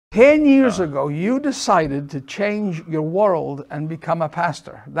10 years ago, you decided to change your world and become a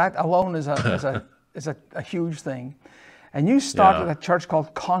pastor. That alone is a huge thing. And you started Yeah. a church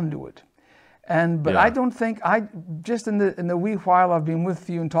called Conduit. But I Yeah. don't think, just in the wee while I've been with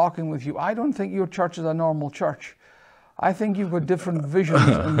you and talking with you, I don't think your church is a normal church. I think you've got different visions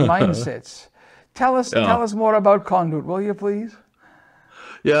and mindsets. Tell Yeah. us more about Conduit, will you please?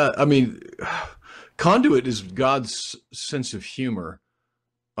 Yeah. I mean, Conduit is God's sense of humor.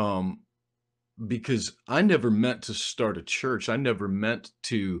 Um, because I never meant to start a church. I never meant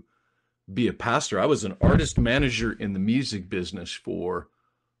to be a pastor. I was an artist manager in the music business for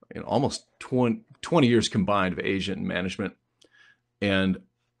almost 20 years combined of agent and management. And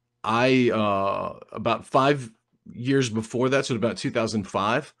about 5 years before that, so about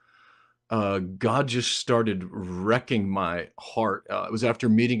 2005, God just started wrecking my heart. It was after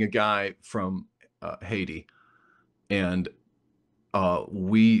meeting a guy from Haiti, and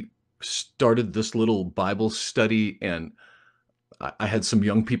we started this little Bible study, and I had some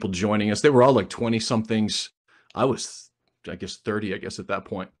young people joining us. They were all like 20 somethings. I was, I guess, 30, I guess, at that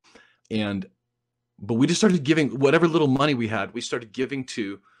point. But we just started giving whatever little money we had. We started giving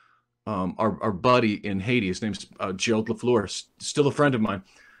to our buddy in Haiti. His name's Gerald LaFleur, still a friend of mine.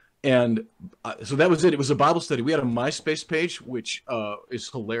 And so that was it. It was a Bible study. We had a MySpace page, which is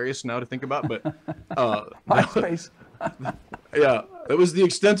hilarious now to think about. But MySpace. yeah, it was the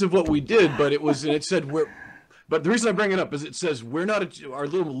extent of what we did. But it said we're. But the reason I bring it up is it says we're not. Our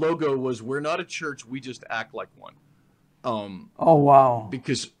little logo was we're not a church. We just act like one. Oh, wow.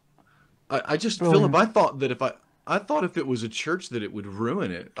 Because I just, Brilliant. Philip, I thought that I thought if it was a church that it would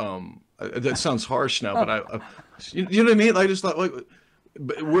ruin it. That sounds harsh now, but you know what I mean? I just thought, like,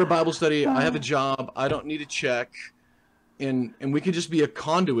 we're a Bible study. I have a job. I don't need a check, and we could just be a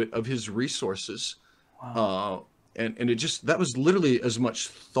conduit of His resources. Wow. And that was literally as much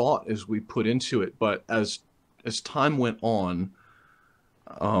thought as we put into it. But as time went on,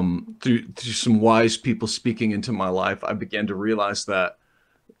 through some wise people speaking into my life, I began to realize that.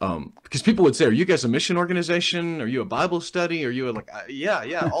 Because people would say, "Are you guys a mission organization? Are you a Bible study? Are you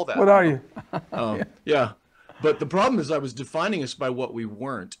yeah, all that." What are you? Yeah. But the problem is I was defining us by what we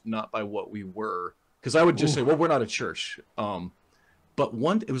weren't, not by what we were. Because I would just say, well, we're not a church. But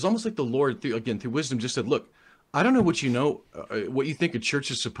it was almost like the Lord, through wisdom, just said, look, I don't know what what you think a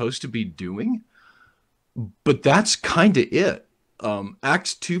church is supposed to be doing, but that's kind of it.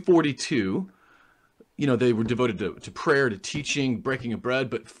 Acts 2:42, they were devoted to prayer, to teaching, breaking of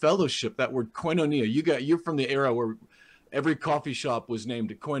bread, but fellowship, that word koinonia, you're from the era where every coffee shop was named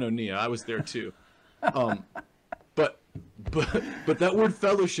koinonia. I was there too. But that word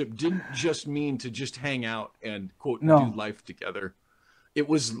fellowship didn't just mean to just hang out and quote No. do life together. It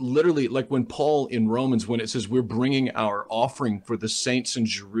was literally like when Paul in Romans, when it says we're bringing our offering for the saints in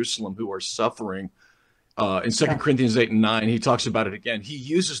Jerusalem who are suffering, in 2 Corinthians 8 and 9, he talks about it again. He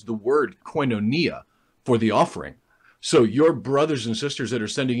uses the word koinonia for the offering. So your brothers and sisters that are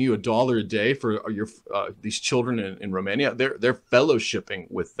sending you $1 a day for these children in Romania, they're fellowshipping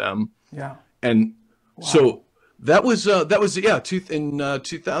with them. Yeah. And Wow. so that was in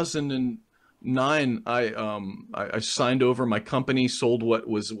 2009. I signed over my company, sold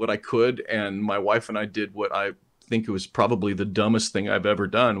what I could, and my wife and I did what I think it was probably the dumbest thing I've ever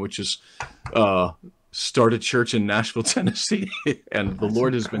done, which is start a church in Nashville, Tennessee. And the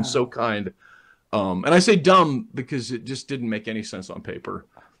Lord has been so kind. And I say dumb because it just didn't make any sense on paper.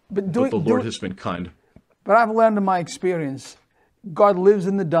 But the Lord has been kind. But I've learned in my experience, God lives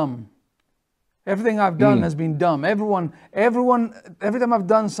in the dumb. Everything I've done has been dumb. Every time I've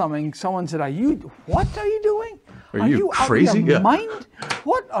done something, someone said, what are you doing? Are you crazy? Out of your mind?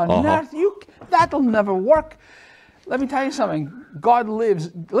 What on earth? That'll never work. Let me tell you something. God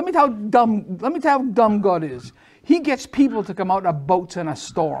lives. Let me tell you how dumb God is. He gets people to come out of boats in a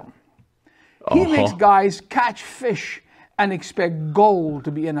storm. He makes guys catch fish and expect gold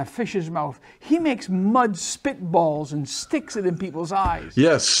to be in a fish's mouth. He makes mud spitballs and sticks it in people's eyes.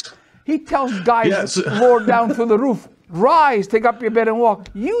 Yes. He tells guys lower down through the roof, rise, take up your bed and walk.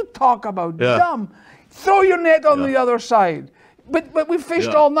 You talk about dumb. Throw your net on the other side. But we fished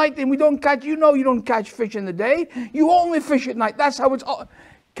all night and we don't catch, you don't catch fish in the day. You only fish at night. That's how it's all.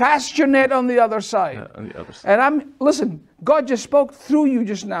 Cast your net on the other side. Yeah, on the other side. And listen, God just spoke through you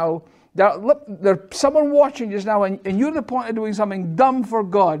just now. There's someone watching just now, and you're at the point of doing something dumb for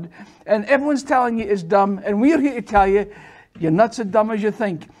God, and everyone's telling you it's dumb, and we're here to tell you, you're not so dumb as you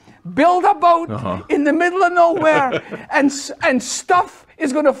think. Build a boat in the middle of nowhere, and stuff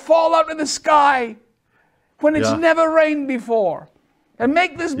is going to fall out of the sky when it's never rained before. And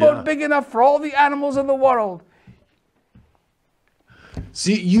make this boat big enough for all the animals in the world.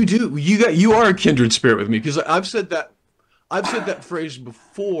 See, you are a kindred spirit with me, because I've said that phrase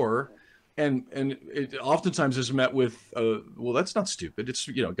before, and it oftentimes is met with, well, that's not stupid. It's,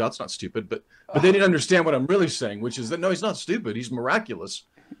 God's not stupid, but they didn't understand what I'm really saying, which is that no, he's not stupid. He's miraculous.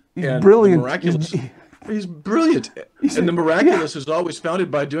 He's And brilliant. the miraculous, he's brilliant. And the miraculous is always founded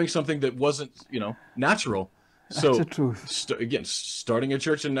by doing something that wasn't, natural. That's So the truth. again, starting a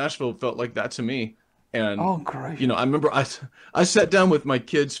church in Nashville felt like that to me. And Oh, great. I remember I sat down with my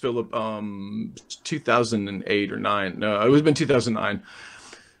kids, Philip, 2008 or 9. No, it would have been 2009,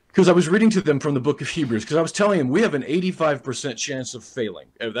 because I was reading to them from the book of Hebrews, because I was telling them we have an 85% chance of failing.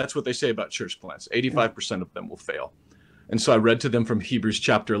 That's what they say about church plants. 85% of them will fail. And so I read to them from Hebrews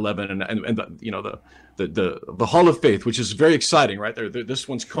chapter 11, and the Hall of Faith, which is very exciting, right? This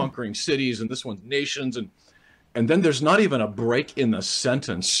one's conquering cities, and this one's nations, and then there's not even a break in the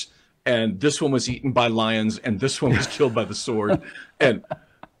sentence. And this one was eaten by lions, and this one was killed by the sword. And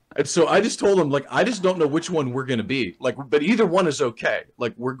so I just told them, like, I just don't know which one we're going to be. Like, but either one is okay.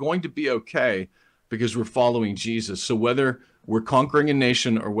 Like, we're going to be okay because we're following Jesus. So whether we're conquering a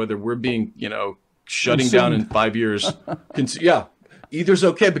nation or whether we're being, shutting down in 5 years, yeah, either's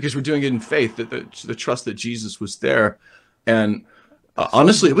okay, because we're doing it in faith, that the trust that Jesus was there. And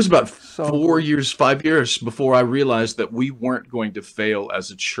honestly, it was about 5 years before I realized that we weren't going to fail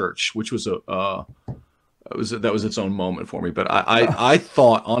as a church, which was that was its own moment for me. But I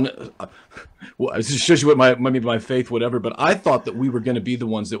thought well, it shows you what my faith, whatever. But I thought that we were going to be the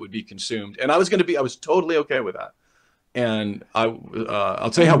ones that would be consumed, and I was totally okay with that. And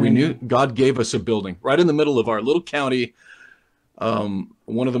I'll tell you how we knew. God gave us a building right in the middle of our little county.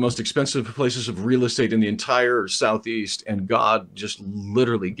 One of the most expensive places of real estate in the entire Southeast, and God just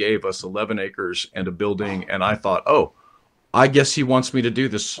literally gave us 11 acres and a building. And I thought, oh, I guess he wants me to do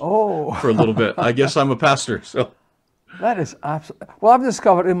this for a little bit. I guess I'm a pastor. So That is absolutely, well, I've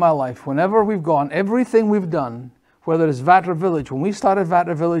discovered in my life, whenever we've gone, everything we've done, whether it's Vatra Village, when we started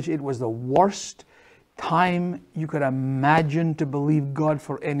Vatra Village, it was the worst time you could imagine to believe God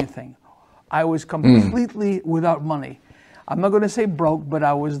for anything. I was completely without money. I'm not going to say broke, but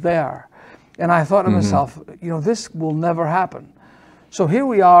I was there. And I thought to myself, this will never happen. So here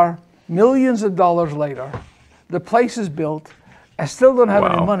we are, millions of dollars later. The place is built. I still don't have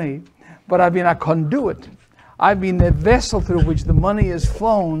any money, but I've been a conduit. I've been the vessel through which the money is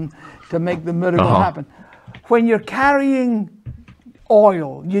flown to make the miracle happen. When you're carrying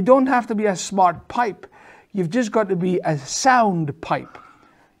oil, you don't have to be a smart pipe. You've just got to be a sound pipe.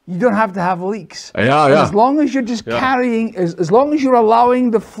 You don't have to have leaks. As long as you're just carrying, as long as you're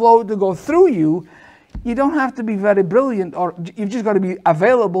allowing the flow to go through you, you don't have to be very brilliant, or you've just got to be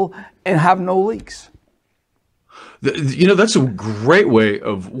available and have no leaks. That's a great way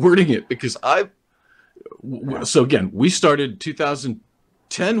of wording it, because so again, we started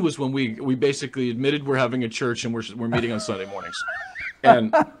 2010 was when we basically admitted we're having a church and we're meeting on Sunday mornings.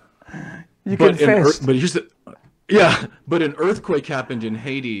 And but here's but an earthquake happened in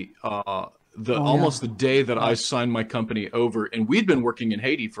Haiti almost the day that I signed my company over, and we'd been working in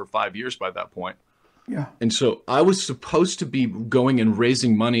Haiti for 5 years by that point. Yeah. And so I was supposed to be going and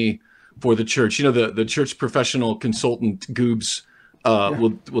raising money for the church. The church professional consultant goobs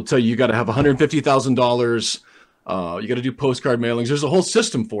will tell you got to have $150,000. You got to do postcard mailings. There's a whole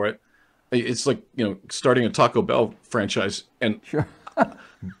system for it. It's like, starting a Taco Bell franchise. And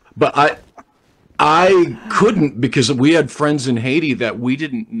but I couldn't, because we had friends in Haiti that we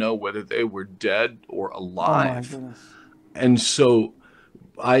didn't know whether they were dead or alive. Oh my goodness. And so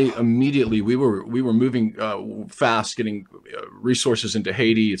I immediately, we were moving fast, getting resources into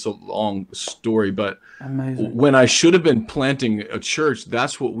Haiti. It's a long story, but amazing. When I should have been planting a church,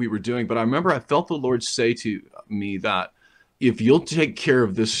 that's what we were doing. But I remember I felt the Lord say to me that if you'll take care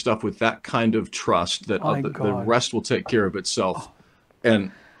of this stuff with that kind of trust, that the rest will take care of itself.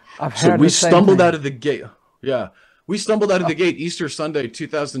 And so we stumbled out of the gate. Yeah. We stumbled out of the gate Easter Sunday,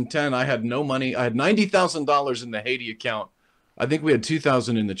 2010. I had no money. I had $90,000 in the Haiti account. I think we had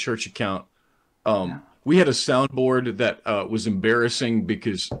 2,000 in the church account. We had a soundboard that was embarrassing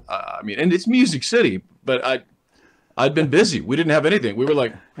because, and it's Music City, but I'd been busy. We didn't have anything. We were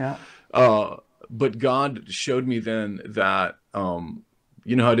like, but God showed me then that,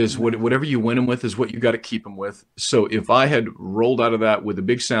 you know how it is, whatever you win them with is what you got to keep them with. So if I had rolled out of that with a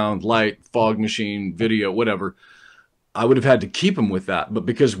big sound, light, fog machine, video, whatever, I would have had to keep them with that. But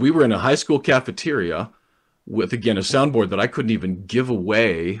because we were in a high school cafeteria with, again, a soundboard that I couldn't even give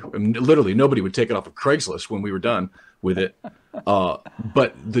away, literally nobody would take it off of Craigslist when we were done with it.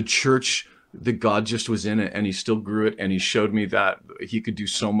 But the church, that God just was in it, and he still grew it. And he showed me that he could do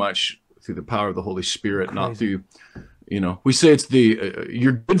so much through the power of the Holy Spirit, not through You know, we say it's the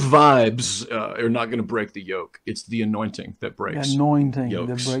your good vibes are not going to break the yoke. It's the anointing that breaks the anointing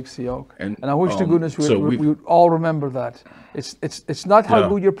yokes. that breaks the yoke. And I wish to goodness we so would all remember that. It's not how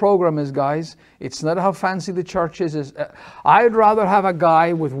good your program is, guys. It's not how fancy the church is. I'd rather have a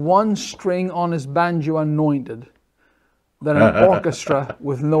guy with one string on his banjo anointed than an orchestra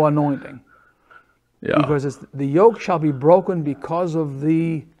with no anointing. Yeah. Because the yoke shall be broken because of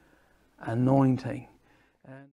the anointing.